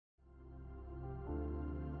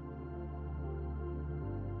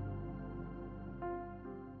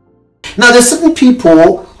Now, there's certain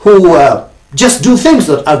people who just do things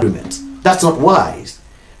without agreements. That's not wise.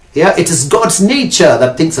 Yeah, it is God's nature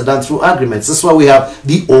that things are done through agreements. That's why we have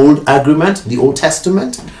the Old Agreement, the Old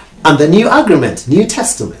Testament, and the New Agreement, New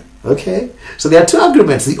Testament. Okay, so there are two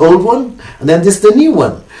agreements, the old one and then there's the new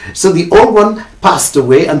one. So the old one passed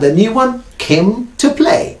away and the new one came to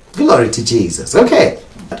play. Glory to Jesus. Okay,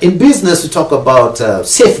 in business we talk about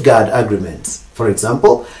safeguard agreements. For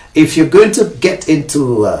example, if you're going to get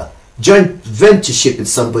into joint ventureship with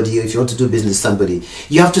somebody, or if you want to do business with somebody,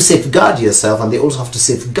 you have to safeguard yourself and they also have to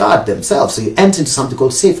safeguard themselves. So you enter into something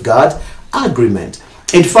called safeguard agreement.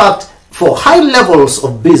 In fact, for high levels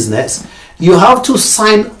of business, you have to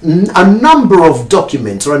sign a number of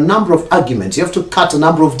documents or a number of arguments. You have to cut a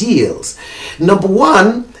number of deals. Number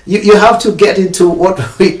one, you have to get into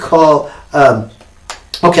what we call,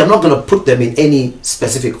 okay, I'm not going to put them in any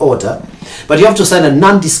specific order, but you have to sign a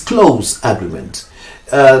non-disclose agreement.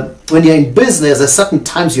 When you're in business, at certain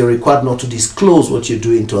times you're required not to disclose what you're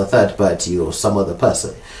doing to a third party or some other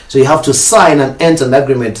person. So you have to sign and enter an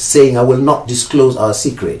agreement saying, I will not disclose our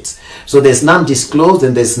secrets. So there's non-disclose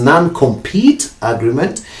and there's non-compete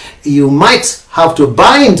agreement. You might have to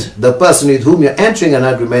bind the person with whom you're entering an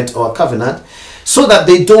agreement or a covenant so that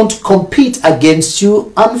they don't compete against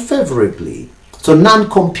you unfavorably. So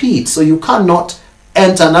non-compete, so you cannot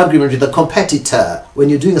enter an agreement with a competitor when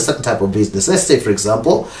you're doing a certain type of business. Let's say, for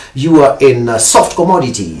example, you are in soft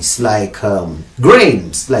commodities like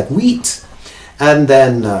grains, like wheat, and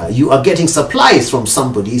then you are getting supplies from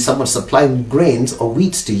somebody, someone supplying grains or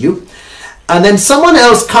wheat to you, and then someone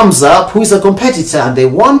else comes up who is a competitor and they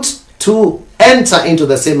want to enter into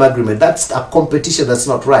the same agreement. That's a competition. That's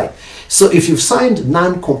not right. So if you've signed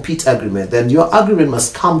non-compete agreement, then your agreement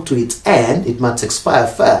must come to its end. It must expire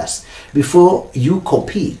first before you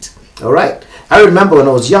compete. All right. I remember when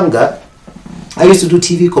I was younger, I used to do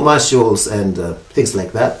TV commercials and things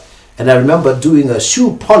like that. And I remember doing a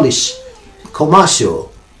shoe polish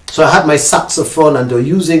commercial. So I had my saxophone and they were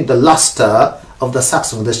using the luster of the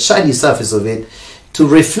saxophone, the shiny surface of it, to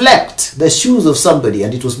reflect the shoes of somebody,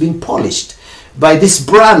 and it was being polished by this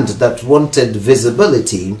brand that wanted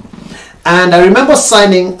visibility. And I remember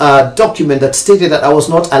signing a document that stated that I was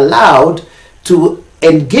not allowed to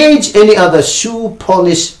engage any other shoe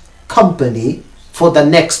polish company for the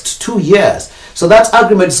next 2 years. So that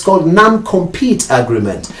agreement is called non-compete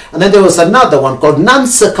agreement. And then there was another one called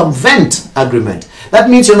non-circumvent agreement. That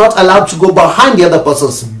means you're not allowed to go behind the other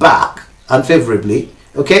person's back unfavorably.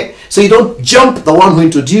 Okay, so you don't jump the one who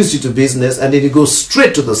introduced you to business and then you go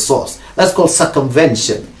straight to the source. That's called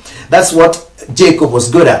circumvention. That's what Jacob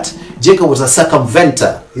was good at. Jacob was a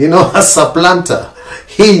circumventer, you know, a supplanter.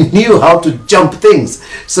 He knew how to jump things.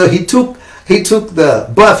 So he took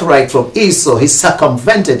the birthright from Esau. He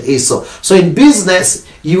circumvented Esau. So in business,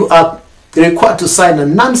 you are required to sign a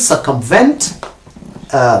non-circumvent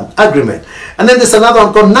agreement. And then there's another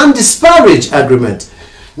one called non-disparage agreement.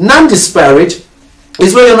 Non-disparage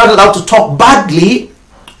is where you're not allowed to talk badly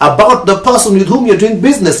about the person with whom you're doing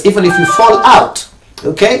business, even if you fall out.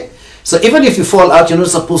 Okay? So even if you fall out, you're not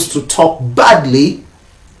supposed to talk badly.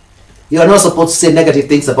 You're not supposed to say negative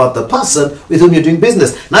things about the person with whom you're doing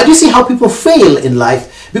business. Now, do you see how people fail in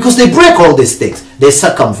life? Because they break all these things. They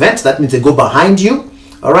circumvent, that means they go behind you.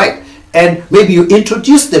 All right? And maybe you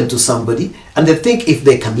introduce them to somebody and they think if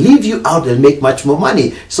they can leave you out, they'll make much more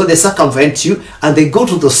money. So they circumvent you and they go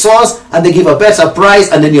to the source and they give a better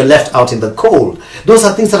price and then you're left out in the cold. Those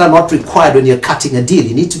are things that are not required when you're cutting a deal.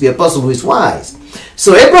 You need to be a person who is wise.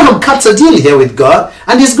 So Abraham cuts a deal here with God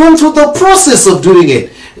and he's going through the process of doing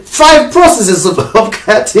it. 5 processes of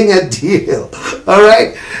cutting a deal. All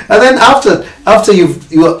right. And then after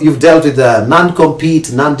you've dealt with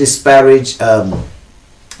non-compete, non-disparage,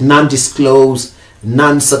 non-disclose,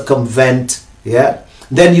 non-circumvent, yeah,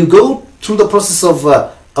 then you go through the process of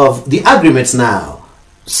the agreements now,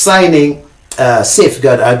 signing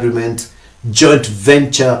safeguard agreement, joint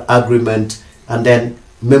venture agreement, and then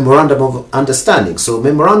memorandum of understanding. So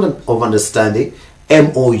memorandum of understanding,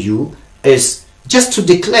 MOU, is just to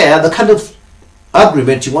declare the kind of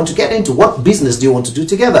agreement you want to get into. What business do you want to do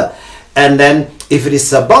together? And then if it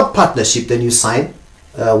is about partnership, then you sign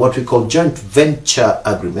what we call joint venture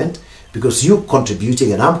agreement, because you're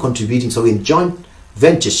contributing and I'm contributing, so in joint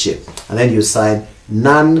ventureship. And then you sign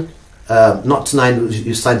you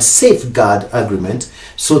sign safeguard agreement.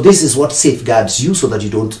 So this is what safeguards you so that you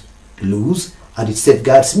don't lose, and it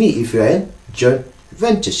safeguards me if you're in joint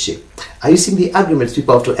ventureship. Are you seeing the agreements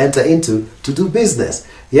people have to enter into to do business?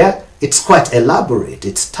 Yeah, it's quite elaborate.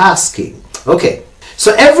 It's tasking. Okay,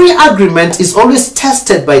 so every agreement is always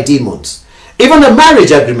tested by demons. Even a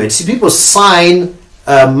marriage agreement, see, people sign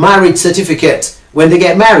marriage certificate when they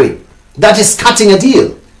get married. That is cutting a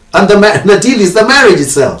deal. And the deal is the marriage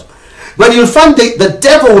itself. But you'll find the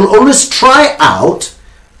devil will always try out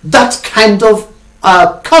that kind of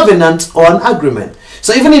covenant or an agreement.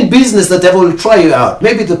 So even in business, the devil will try you out.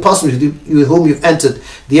 Maybe the person with whom you've entered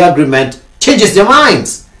the agreement changes their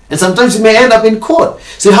minds. And sometimes you may end up in court.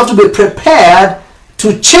 So you have to be prepared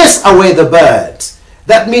to chase away the birds.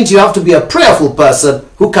 That means you have to be a prayerful person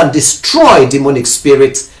who can destroy demonic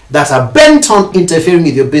spirits that are bent on interfering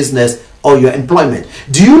with your business or your employment.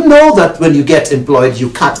 Do you know that when you get employed, you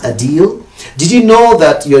cut a deal? Did you know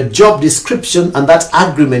that your job description and that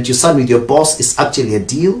agreement you sign with your boss is actually a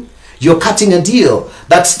deal? You're cutting a deal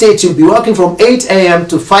that states you'll be working from 8 a.m.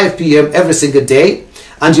 to 5 p.m. every single day,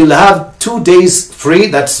 and you'll have 2 days free,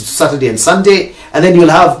 that's Saturday and Sunday, and then you'll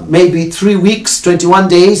have maybe 3 weeks, 21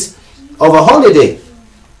 days of a holiday,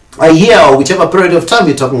 a year, or whichever period of time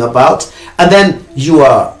you're talking about, and then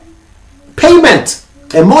your payment,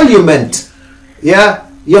 emolument, yeah,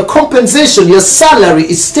 your compensation, your salary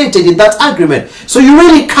is stated in that agreement. So you're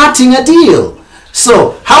really cutting a deal.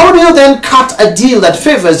 So how do you then cut a deal that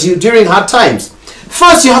favors you during hard times?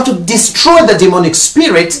 First, you have to destroy the demonic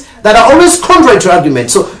spirits that are always contrary to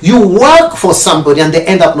agreement. So you work for somebody and they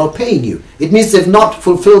end up not paying you. It means they've not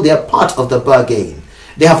fulfilled their part of the bargain.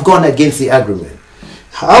 They have gone against the agreement.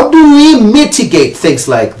 How do we mitigate things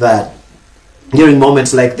like that during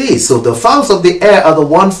moments like this? So the fowls of the air are the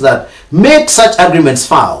ones that make such agreements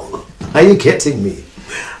foul. Are you getting me?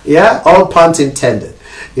 Yeah, all puns intended.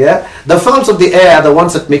 Yeah, the fowls of the air are the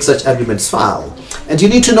ones that make such agreements foul. And you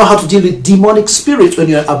need to know how to deal with demonic spirits when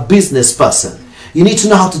you're a business person. You need to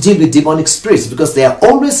know how to deal with demonic spirits because they are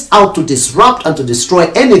always out to disrupt and to destroy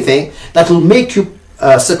anything that will make you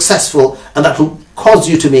successful and that will cause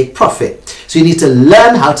you to make profit. So you need to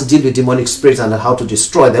learn how to deal with demonic spirits and how to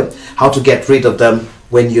destroy them, how to get rid of them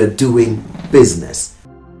when you're doing business.